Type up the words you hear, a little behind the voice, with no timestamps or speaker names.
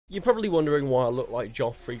You're probably wondering why I look like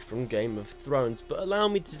Joffrey from Game of Thrones, but allow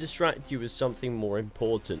me to distract you with something more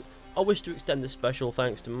important. I wish to extend a special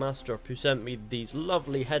thanks to Mastrop, who sent me these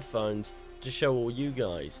lovely headphones to show all you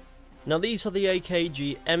guys. Now these are the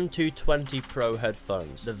AKG M220 Pro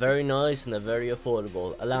headphones. They're very nice and they're very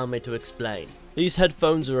affordable. Allow me to explain. These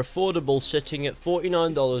headphones are affordable, sitting at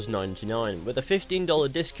 $49.99, with a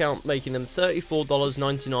 $15 discount making them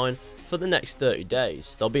 $34.99 for the next 30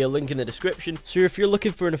 days. There'll be a link in the description, so if you're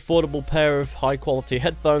looking for an affordable pair of high quality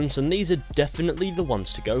headphones, then these are definitely the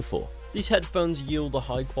ones to go for. These headphones yield a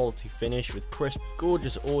high quality finish with crisp,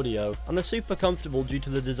 gorgeous audio, and they're super comfortable due to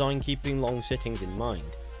the design keeping long sittings in mind.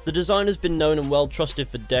 The design has been known and well trusted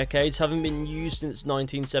for decades, having been used since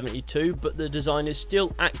 1972, but the design is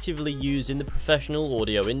still actively used in the professional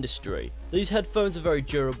audio industry. These headphones are very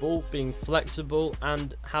durable, being flexible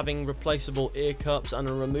and having replaceable ear cups and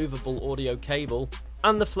a removable audio cable,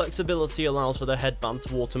 and the flexibility allows for the headband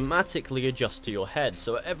to automatically adjust to your head,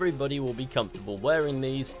 so everybody will be comfortable wearing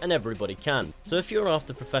these, and everybody can. So if you're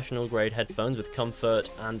after professional grade headphones with comfort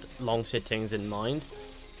and long sittings in mind,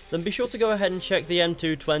 then be sure to go ahead and check the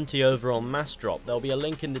M220 over on Mastrop. There'll be a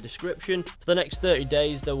link in the description. For the next 30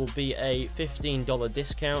 days there will be a $15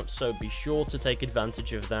 discount, so be sure to take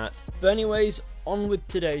advantage of that. But anyways, on with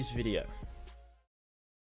today's video.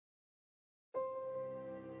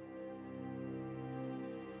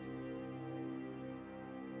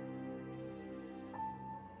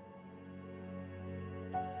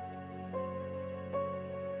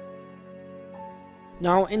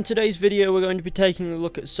 Now, in today's video we're going to be taking a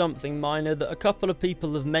look at something minor that a couple of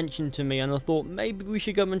people have mentioned to me, and I thought maybe we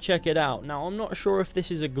should go and check it out. Now, I'm not sure if this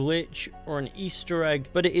is a glitch or an Easter egg,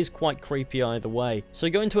 but it is quite creepy either way. So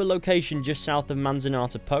go into a location just south of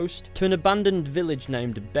Manzanata Post to an abandoned village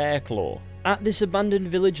named Bearclaw. At this abandoned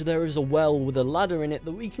village there is a well with a ladder in it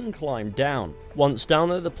that we can climb down. Once down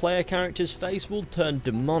there, the player character's face will turn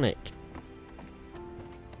demonic.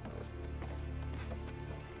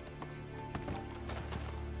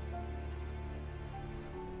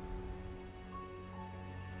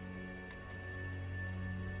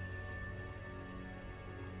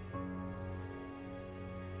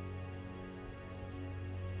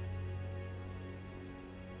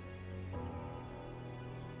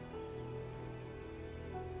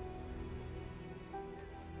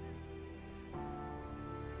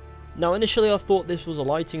 Now initially I thought this was a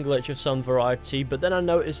lighting glitch of some variety, but then I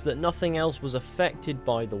noticed that nothing else was affected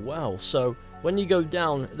by the well, so when you go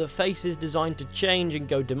down, the face is designed to change and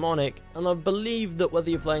go demonic, and I believe that whether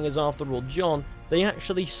you're playing as Arthur or John, they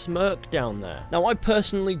actually smirk down there. Now I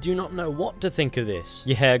personally do not know what to think of this.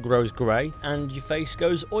 Your hair grows grey, and your face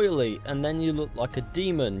goes oily, and then you look like a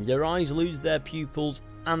demon. Your eyes lose their pupils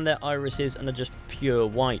and their irises and are just pure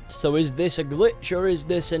white. So is this a glitch or is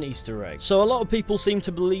this an Easter egg? So a lot of people seem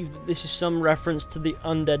to believe that this is some reference to the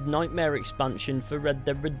Undead Nightmare expansion for Red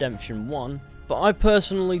Dead Redemption 1, but I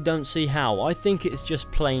personally don't see how. I think it's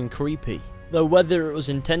just plain creepy. Though whether it was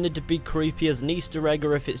intended to be creepy as an Easter egg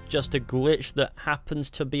or if it's just a glitch that happens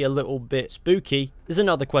to be a little bit spooky is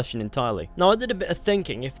another question entirely. Now I did a bit of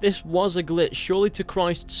thinking. If this was a glitch, surely to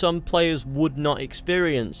Christ some players would not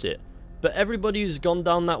experience it. But everybody who's gone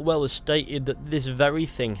down that well has stated that this very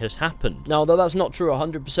thing has happened. Now, though that's not true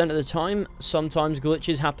 100% of the time, sometimes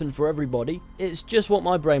glitches happen for everybody, it's just what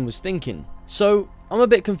my brain was thinking. So, I'm a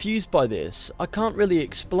bit confused by this. I can't really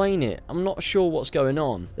explain it. I'm not sure what's going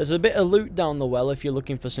on. There's a bit of loot down the well if you're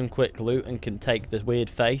looking for some quick loot and can take this weird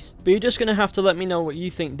face. But you're just going to have to let me know what you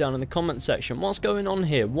think down in the comment section. What's going on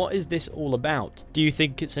here? What is this all about? Do you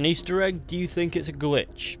think it's an Easter egg? Do you think it's a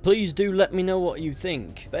glitch? Please do let me know what you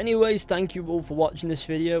think. But anyways, thank you all for watching this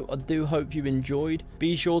video. I do hope you enjoyed.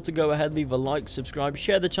 Be sure to go ahead, leave a like, subscribe,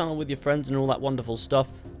 share the channel with your friends and all that wonderful stuff.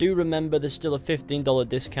 Do remember there's still a $15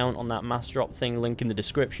 discount on that Mastrop thing, link in the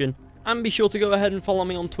description. And be sure to go ahead and follow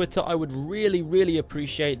me on Twitter. I would really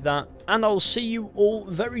appreciate that. And I'll see you all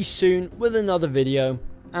very soon with another video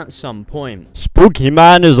at some point. Spooky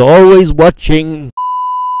Man is always watching.